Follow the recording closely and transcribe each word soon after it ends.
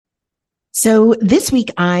So, this week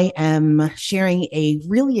I am sharing a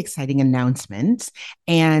really exciting announcement.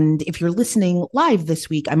 And if you're listening live this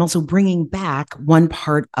week, I'm also bringing back one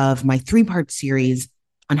part of my three-part series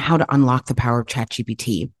on how to unlock the power of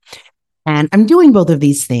ChatGPT. And I'm doing both of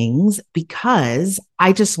these things because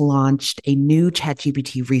I just launched a new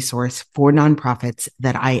ChatGPT resource for nonprofits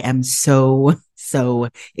that I am so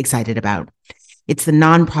excited about. It's the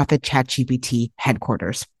Nonprofit ChatGPT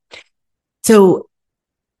headquarters. So,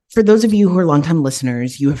 for those of you who are longtime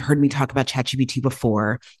listeners, you have heard me talk about ChatGPT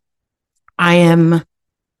before. I am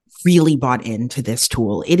really bought into this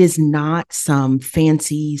tool. It is not some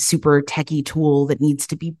fancy, super techie tool that needs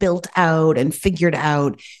to be built out and figured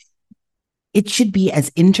out. It should be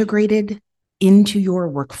as integrated into your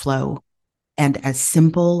workflow and as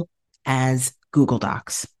simple as Google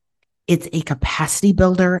Docs. It's a capacity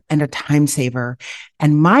builder and a time saver.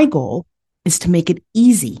 And my goal is to make it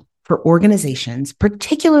easy for organizations,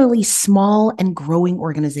 particularly small and growing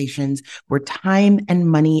organizations where time and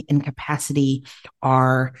money and capacity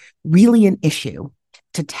are really an issue,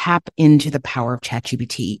 to tap into the power of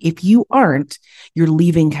ChatGPT. If you aren't, you're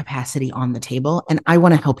leaving capacity on the table, and I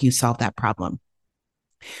want to help you solve that problem.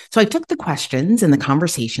 So I took the questions and the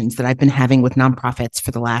conversations that I've been having with nonprofits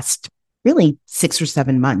for the last really 6 or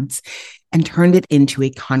 7 months and turned it into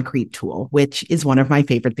a concrete tool, which is one of my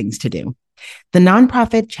favorite things to do. The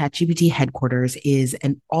nonprofit ChatGPT headquarters is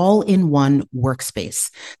an all-in-one workspace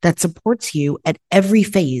that supports you at every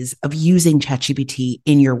phase of using ChatGPT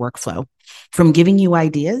in your workflow, from giving you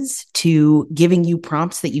ideas to giving you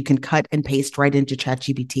prompts that you can cut and paste right into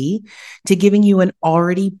ChatGPT, to giving you an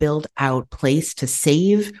already built out place to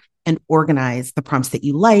save and organize the prompts that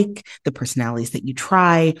you like, the personalities that you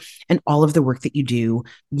try, and all of the work that you do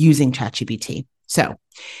using ChatGPT. So,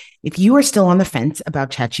 if you are still on the fence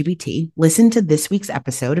about ChatGPT, listen to this week's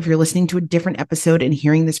episode. If you're listening to a different episode and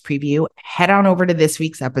hearing this preview, head on over to this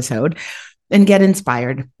week's episode and get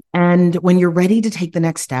inspired. And when you're ready to take the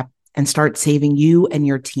next step and start saving you and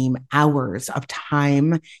your team hours of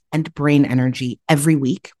time and brain energy every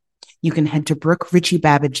week, you can head to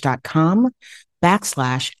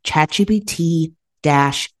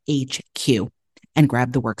brookerichiebabbage.com/ChatGPT-HQ and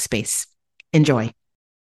grab the workspace. Enjoy.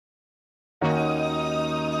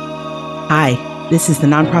 Hi, this is the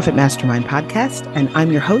Nonprofit Mastermind Podcast, and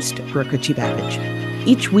I'm your host, Brooke Ritchie-Babbage.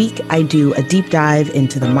 Each week, I do a deep dive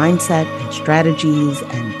into the mindset and strategies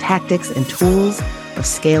and tactics and tools of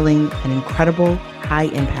scaling an incredible,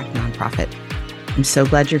 high-impact nonprofit. I'm so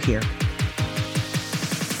glad you're here.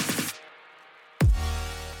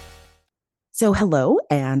 So hello,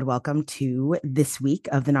 and welcome to this week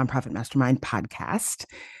of the Nonprofit Mastermind Podcast.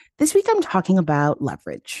 This week, I'm talking about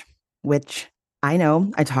leverage, which I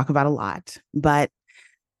know I talk about a lot, but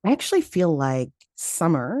I actually feel like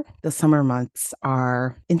the summer months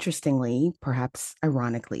are, interestingly, perhaps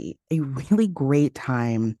ironically, a really great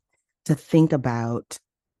time to think about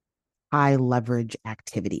high leverage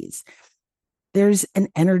activities. There's an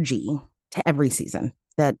energy to every season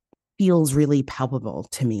that feels really palpable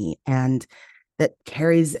to me and that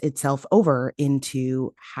carries itself over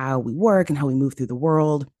into how we work and how we move through the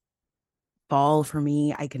world. Fall for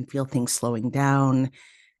me, I can feel things slowing down.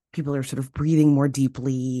 People are sort of breathing more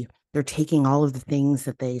deeply. They're taking all of the things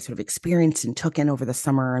that they sort of experienced and took in over the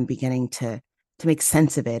summer and beginning to make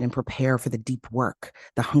sense of it and prepare for the deep work,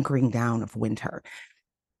 the hunkering down of winter.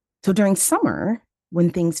 So during summer, when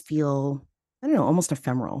things feel, I don't know, almost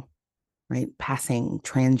ephemeral, right? Passing,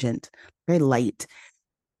 transient, very light,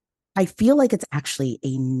 I feel like it's actually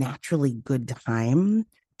a naturally good time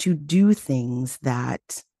to do things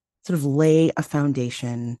that sort of lay a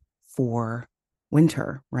foundation for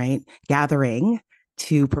winter, right? Gathering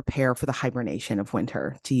to prepare for the hibernation of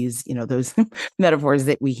winter, to use, those metaphors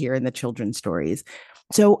that we hear in the children's stories.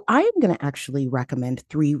 So I am going to actually recommend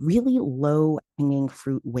 3 really low hanging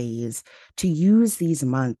fruit ways to use these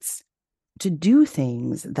months to do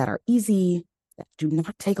things that are easy, that do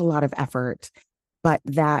not take a lot of effort, but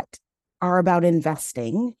that are about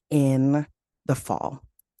investing in the fall,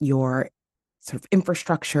 your sort of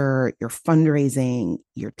infrastructure, your fundraising,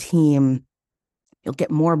 your team. You'll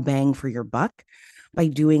get more bang for your buck by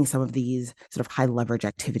doing some of these sort of high leverage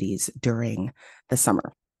activities during the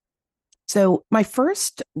summer. So my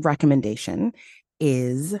first recommendation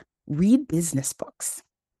is read business books.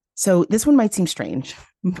 So this one might seem strange,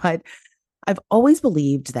 but I've always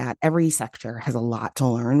believed that every sector has a lot to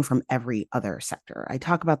learn from every other sector. I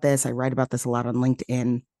talk about this, I write about this a lot on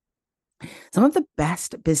LinkedIn. Some of the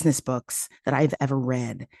best business books that I've ever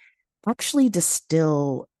read actually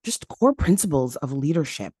distill just core principles of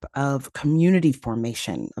leadership, of community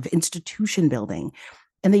formation, of institution building,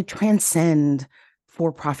 and they transcend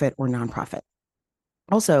for profit or nonprofit.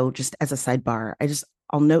 Also, just as a sidebar,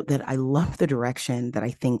 I'll note that I love the direction that I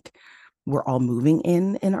think we're all moving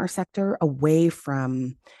in our sector, away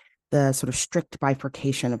from the sort of strict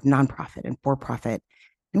bifurcation of nonprofit and for profit,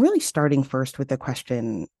 and really starting first with the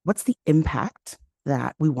question, what's the impact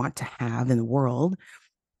that we want to have in the world?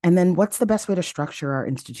 And then what's the best way to structure our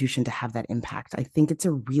institution to have that impact? I think it's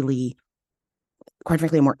a really, quite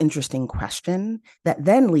frankly, a more interesting question that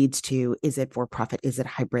then leads to, is it for profit? Is it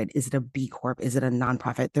hybrid? Is it a B Corp? Is it a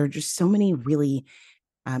nonprofit? There are just so many really,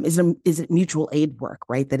 is it mutual aid work,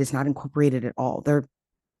 right? That is not incorporated at all. There are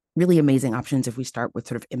really amazing options if we start with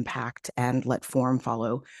sort of impact and let form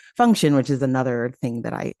follow function, which is another thing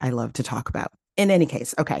that I love to talk about. In any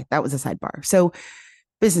case, okay, that was a sidebar. So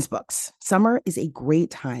business books. Summer is a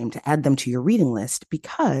great time to add them to your reading list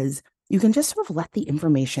because you can just sort of let the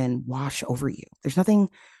information wash over you. There's nothing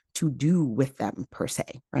to do with them per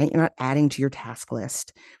se, right? You're not adding to your task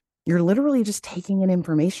list. You're literally just taking in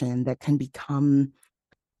information that can become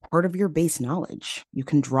part of your base knowledge. You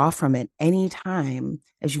can draw from it anytime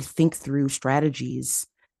as you think through strategies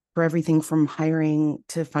for everything from hiring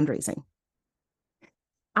to fundraising.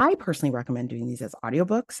 I personally recommend doing these as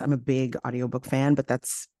audiobooks. I'm a big audiobook fan, but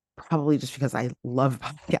that's probably just because I love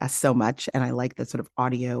podcasts so much and I like the sort of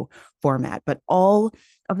audio format. But all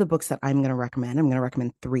of the books that I'm going to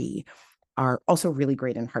recommend three, are also really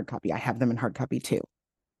great in hard copy. I have them in hard copy too.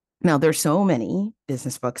 Now, there's so many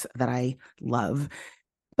business books that I love,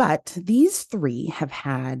 but these three have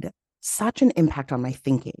had such an impact on my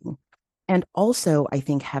thinking. And also, I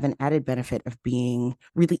think, have an added benefit of being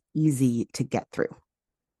really easy to get through.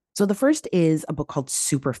 So the first is a book called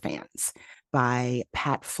Superfans by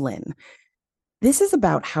Pat Flynn. This is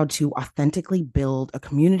about how to authentically build a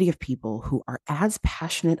community of people who are as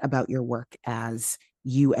passionate about your work as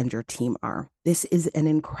you and your team are. This is an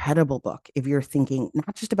incredible book if you're thinking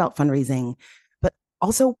not just about fundraising, but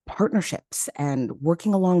also partnerships and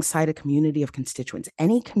working alongside a community of constituents,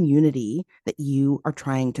 any community that you are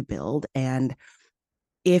trying to build. And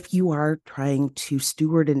if you are trying to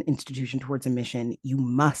steward an institution towards a mission, you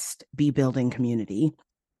must be building community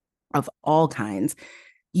of all kinds.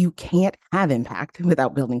 You can't have impact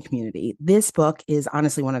without building community. This book is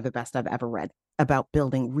honestly one of the best I've ever read about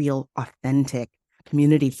building real, authentic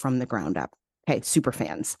community from the ground up. Okay,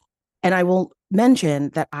 Superfans. And I will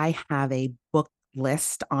mention that I have a book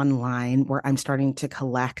list online where I'm starting to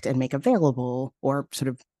collect and make available, or sort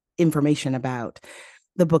of information about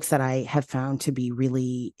the books that I have found to be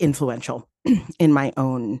really influential in my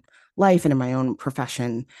own life and in my own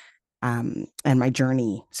profession, and my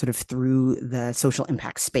journey sort of through the social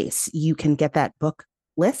impact space. You can get that book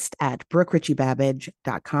list at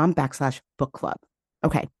brookeritchiebabbage.com/book club.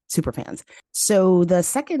 Okay, Superfans. So the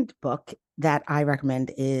second book that I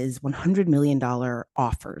recommend is $100 Million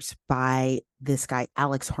Offers by this guy,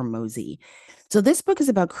 Alex Hormozi. So this book is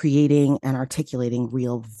about creating and articulating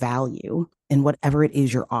real value in whatever it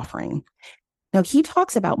is you're offering. Now, he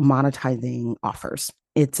talks about monetizing offers.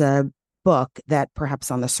 It's a book that perhaps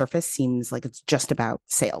on the surface seems like it's just about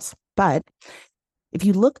sales. But if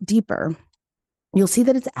you look deeper, you'll see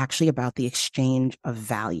that it's actually about the exchange of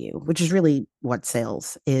value, which is really what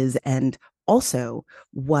sales is, and also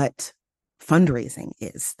what fundraising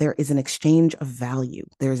is. There is an exchange of value.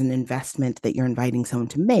 There's an investment that you're inviting someone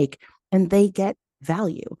to make, and they get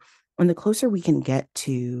value. And the closer we can get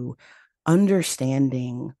to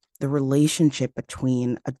understanding the relationship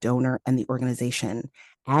between a donor and the organization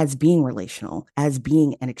as being relational, as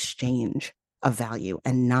being an exchange of value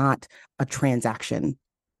and not a transaction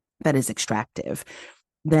that is extractive,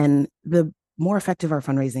 then the more effective our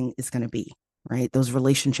fundraising is going to be, right? Those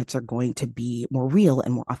relationships are going to be more real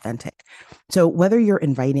and more authentic. So whether you're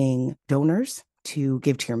inviting donors to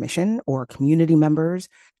give to your mission or community members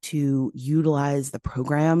to utilize the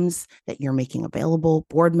programs that you're making available,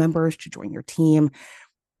 board members to join your team,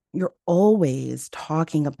 you're always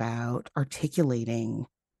talking about articulating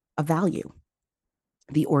a value.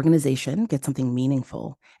 The organization gets something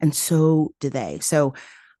meaningful, and so do they. So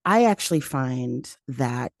I actually find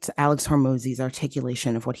that Alex Hormozi's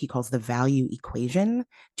articulation of what he calls the value equation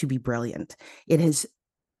to be brilliant. It has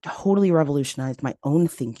totally revolutionized my own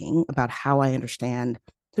thinking about how I understand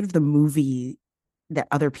sort of the movie that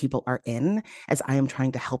other people are in, as I am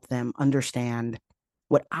trying to help them understand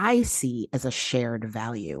what I see as a shared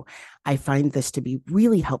value. I find this to be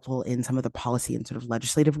really helpful in some of the policy and sort of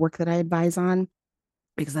legislative work that I advise on,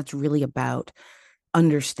 because that's really about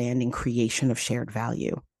understanding creation of shared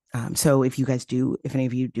value. So if any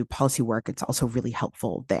of you do policy work, it's also really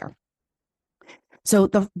helpful there. So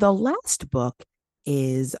the last book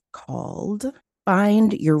is called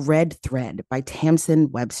Find Your Red Thread by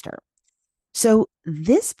Tamsin Webster. So,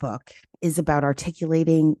 this book is about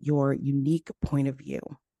articulating your unique point of view.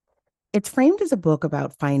 It's framed as a book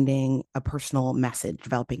about finding a personal message,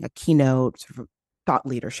 developing a keynote, sort of thought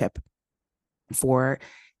leadership for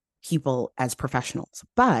people as professionals.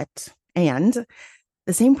 And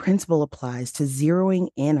the same principle applies to zeroing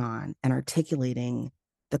in on and articulating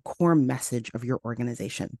the core message of your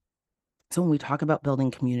organization. So when we talk about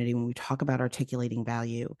building community, when we talk about articulating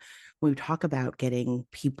value, when we talk about getting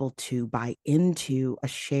people to buy into a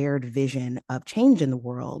shared vision of change in the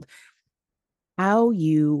world, how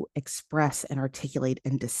you express and articulate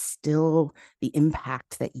and distill the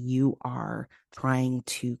impact that you are trying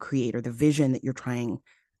to create or the vision that you're trying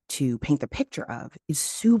to paint the picture of is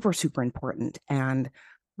super, super important. And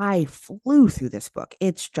I flew through this book.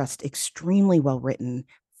 It's just extremely well written,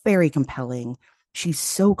 very compelling. She's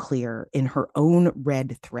so clear in her own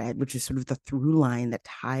red thread, which is sort of the through line that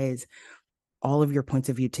ties all of your points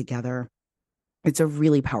of view together. It's a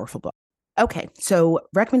really powerful book. Okay, so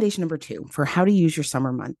recommendation number 2 for how to use your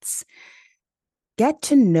summer months: get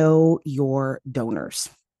to know your donors.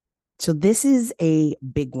 So this is a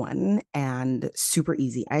big one and super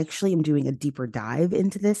easy. I actually am doing a deeper dive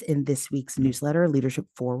into this in this week's newsletter, Leadership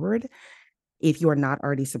Forward. If you are not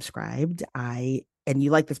already subscribed, and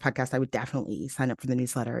you like this podcast, I would definitely sign up for the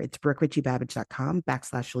newsletter. It's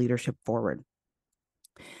brookeritchiebabbage.com/leadership forward.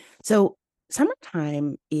 So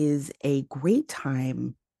summertime is a great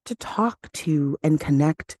time to talk to and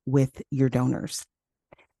connect with your donors.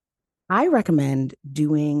 I recommend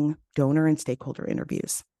doing donor and stakeholder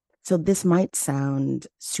interviews. So this might sound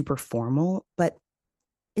super formal, but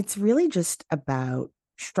it's really just about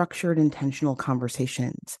structured, intentional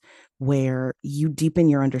conversations where you deepen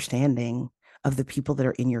your understanding of the people that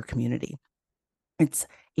are in your community. It's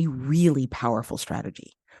a really powerful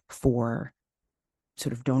strategy for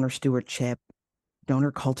sort of donor stewardship,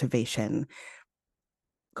 donor cultivation.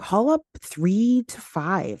 Call up 3 to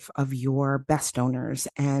 5 of your best donors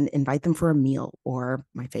and invite them for a meal, or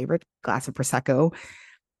my favorite, glass of Prosecco.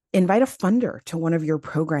 Invite a funder to one of your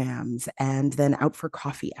programs and then out for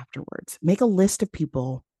coffee afterwards. Make a list of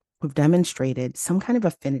people who've demonstrated some kind of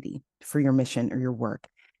affinity for your mission or your work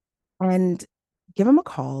and give them a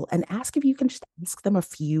call and ask if you can just ask them a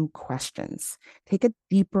few questions. Take a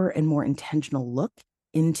deeper and more intentional look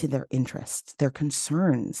into their interests, their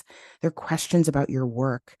concerns, their questions about your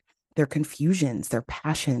work, their confusions, their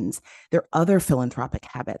passions, their other philanthropic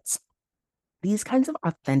habits. These kinds of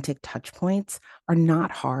authentic touch points are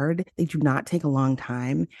not hard. They do not take a long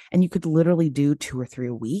time. And you could literally do 2 or 3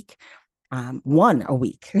 a week, one a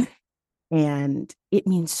week. And it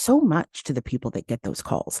means so much to the people that get those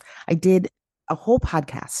calls. I did a whole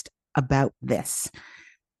podcast about this.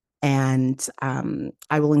 And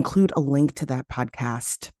I will include a link to that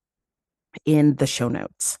podcast in the show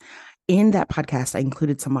notes. In that podcast, I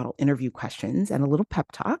included some model interview questions and a little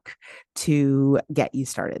pep talk to get you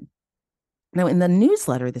started. Now, in the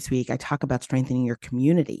newsletter this week, I talk about strengthening your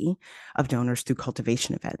community of donors through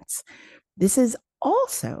cultivation events. This is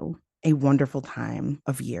also a wonderful time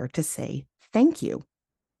of year to say thank you.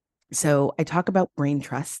 So I talk about brain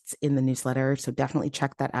trusts in the newsletter, so definitely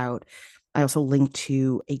check that out. I also linked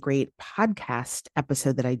to a great podcast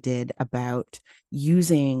episode that I did about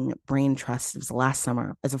using brain trusts. It was last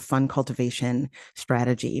summer as a fun cultivation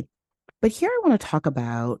strategy. But here I want to talk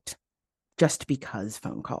about just because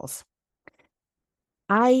phone calls.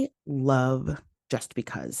 I love just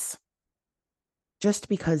because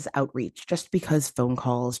outreach, just because phone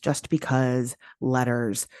calls, just because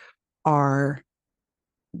letters are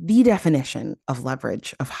the definition of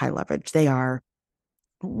leverage, of high leverage. They are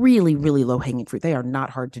really, really low hanging fruit. They are not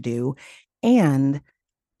hard to do. And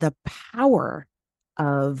the power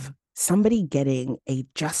of somebody getting a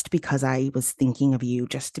just because I was thinking of you,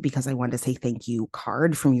 just because I wanted to say thank you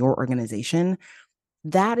card from your organization,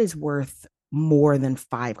 that is worth more than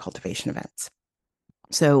 5 cultivation events.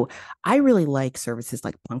 So I really like services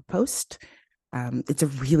like Punkpost. It's a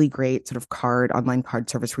really great sort of online card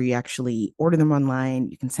service where you actually order them online.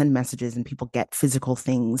 You can send messages and people get physical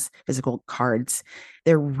things, physical cards.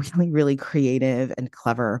 They're really, really creative and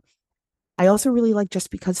clever. I also really like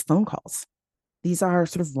just because phone calls. These are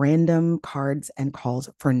sort of random cards and calls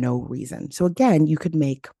for no reason. So again, you could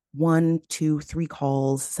make 1, 2, 3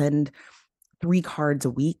 calls, send 3 cards a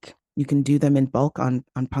week. You can do them in bulk on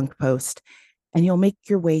Punkpost, and you'll make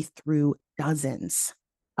your way through dozens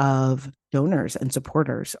of donors and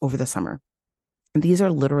supporters over the summer. And these are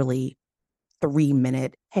literally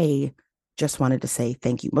 3-minute, hey, just wanted to say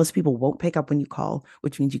thank you. Most people won't pick up when you call,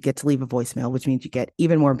 which means you get to leave a voicemail, which means you get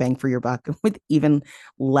even more bang for your buck with even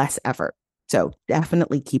less effort. So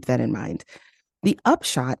definitely keep that in mind. The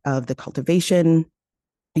upshot of the cultivation,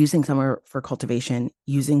 using summer for cultivation,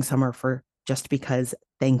 using summer for just because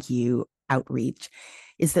thank you outreach,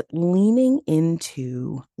 is that leaning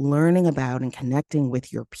into learning about and connecting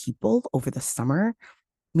with your people over the summer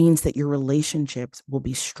means that your relationships will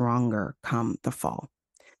be stronger come the fall.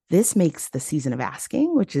 This makes the season of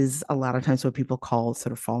asking, which is a lot of times what people call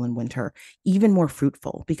sort of fall and winter, even more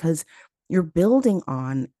fruitful because you're building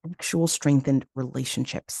on actual strengthened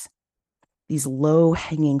relationships. These low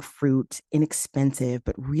hanging fruit, inexpensive,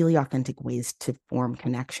 but really authentic ways to form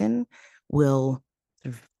connection will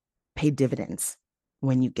sort of pay dividends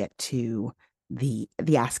when you get to the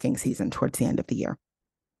asking season towards the end of the year.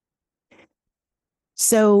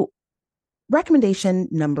 So, recommendation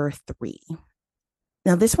number 3.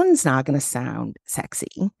 Now, this one's not going to sound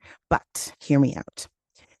sexy, but hear me out.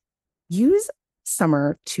 Use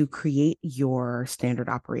summer to create your standard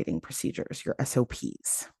operating procedures, your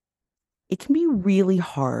SOPs. It can be really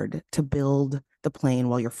hard to build the plane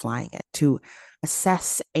while you're flying it, to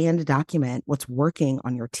assess and document what's working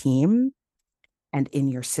on your team and in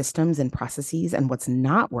your systems and processes and what's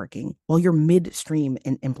not working while you're midstream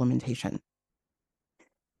in implementation.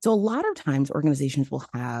 So, a lot of times organizations will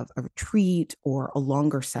have a retreat or a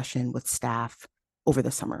longer session with staff over the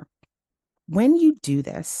summer. When you do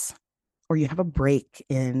this, or you have a break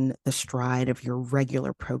in the stride of your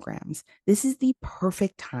regular programs, this is the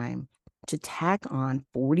perfect time to tack on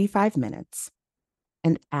 45 minutes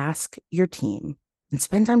and ask your team and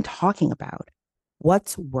spend time talking about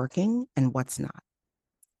what's working and what's not.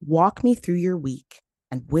 Walk me through your week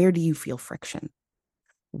and where do you feel friction?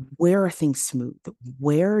 Where are things smooth?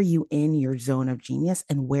 Where are you in your zone of genius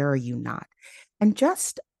and where are you not? And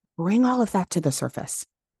just bring all of that to the surface.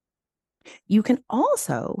 You can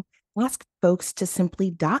also ask folks to simply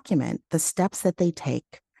document the steps that they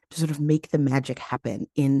take to sort of make the magic happen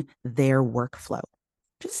in their workflow.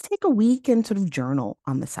 Just take a week and sort of journal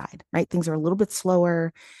on the side, right? Things are a little bit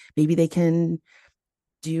slower. Maybe they can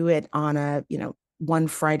do it on a, one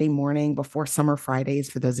Friday morning before summer Fridays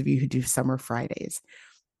for those of you who do summer Fridays.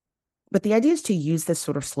 But the idea is to use this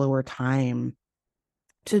sort of slower time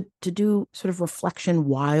to do sort of reflection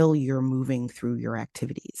while you're moving through your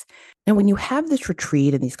activities. Now, when you have this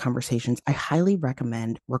retreat and these conversations, I highly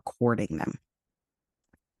recommend recording them.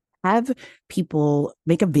 Have people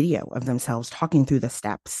make a video of themselves talking through the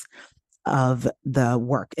steps of the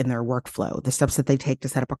work in their workflow, the steps that they take to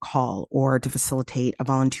set up a call or to facilitate a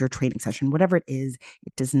volunteer training session, whatever it is.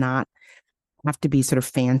 It does not have to be sort of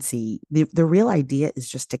fancy. The real idea is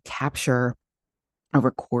just to capture a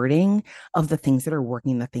recording of the things that are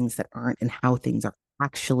working, the things that aren't, and how things are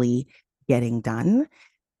actually getting done.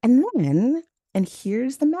 And then, and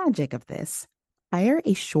here's the magic of this, hire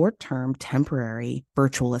a short-term temporary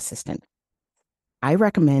virtual assistant. I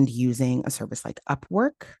recommend using a service like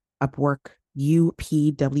Upwork, UPWORK,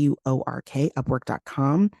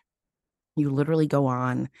 upwork.com. You literally go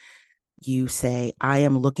on, you say, I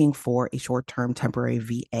am looking for a short-term temporary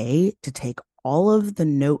VA to take all of the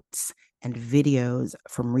notes and videos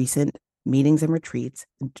from recent meetings and retreats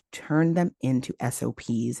and turn them into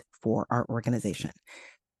SOPs for our organization.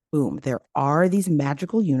 Boom. There are these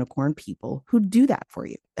magical unicorn people who do that for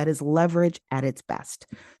you. That is leverage at its best.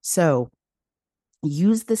 So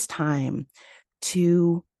use this time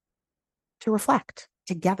to reflect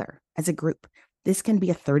together as a group. This can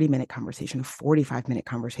be a 30-minute conversation, a 45-minute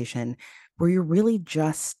conversation where you're really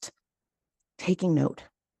just taking note.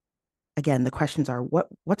 Again, the questions are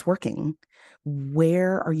what's working?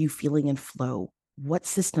 Where are you feeling in flow? What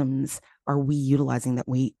systems are we utilizing that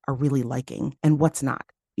we are really liking and what's not?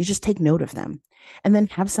 You just take note of them and then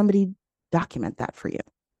have somebody document that for you.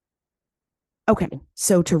 Okay,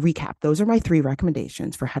 so to recap, those are my 3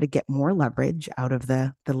 recommendations for how to get more leverage out of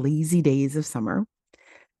the lazy days of summer.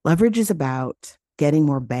 Leverage is about getting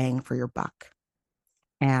more bang for your buck.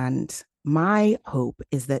 And my hope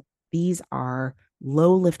is that these are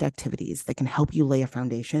low lift activities that can help you lay a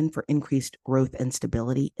foundation for increased growth and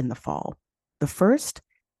stability in the fall. The first,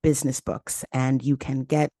 business books, and you can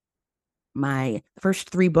get my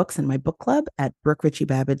first 3 books in my book club at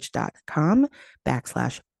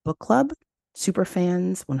brookeritchiebabbage.com/book club.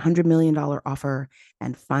 Superfans, $100 million offer,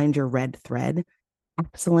 and Find Your Red Thread.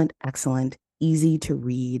 Excellent, easy to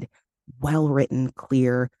read, well-written,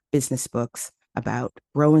 clear business books about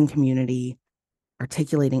growing community,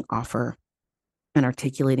 articulating offer, and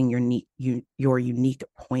articulating your unique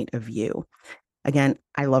point of view. Again,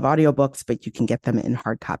 I love audiobooks, but you can get them in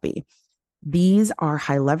hard copy. These are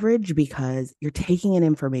high leverage because you're taking in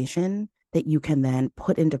information that you can then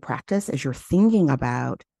put into practice as you're thinking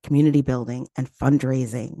about community building and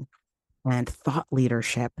fundraising and thought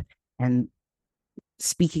leadership and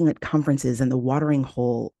speaking at conferences and the watering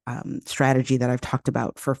hole strategy that I've talked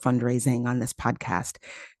about for fundraising on this podcast,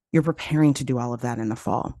 you're preparing to do all of that in the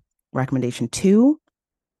fall. Recommendation 2,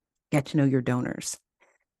 get to know your donors.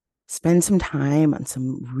 Spend some time on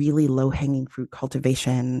some really low-hanging fruit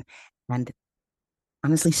cultivation and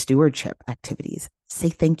honestly stewardship activities. Say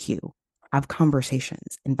thank you, have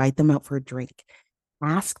conversations, invite them out for a drink,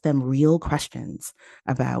 ask them real questions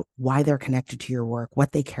about why they're connected to your work,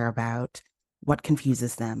 what they care about, what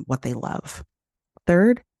confuses them, what they love.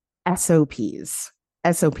 Third, SOPs.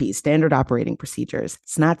 SOPs, standard operating procedures.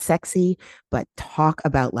 It's not sexy, but talk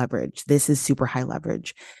about leverage. This is super high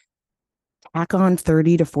leverage. Tack on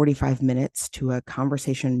 30 to 45 minutes to a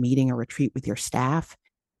conversation, meeting, or retreat with your staff.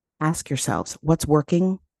 Ask yourselves, what's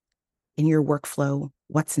working in your workflow?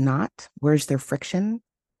 What's not? Where's their friction?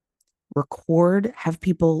 Have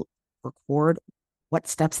people record what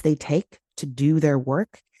steps they take to do their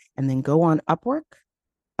work, and then go on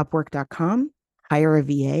upwork.com, hire a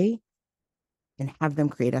VA, and have them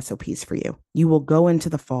create SOPs for you. You will go into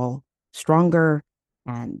the fall stronger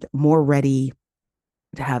and more ready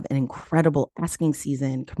to have an incredible asking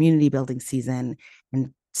season, community building season,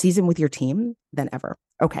 and season with your team than ever.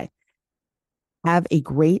 Okay. Have a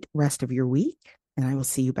great rest of your week, and I will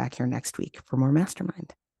see you back here next week for more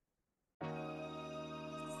Mastermind.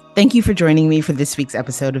 Thank you for joining me for this week's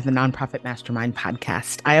episode of the Nonprofit Mastermind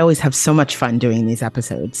podcast. I always have so much fun doing these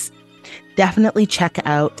episodes. Definitely check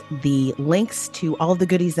out the links to all of the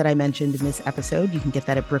goodies that I mentioned in this episode. You can get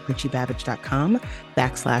that at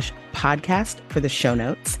brookerichiebabbage.com/podcast for the show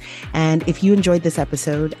notes. And if you enjoyed this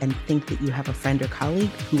episode and think that you have a friend or colleague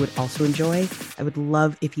who would also enjoy, I would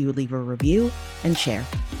love if you would leave a review and share.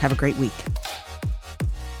 Have a great week.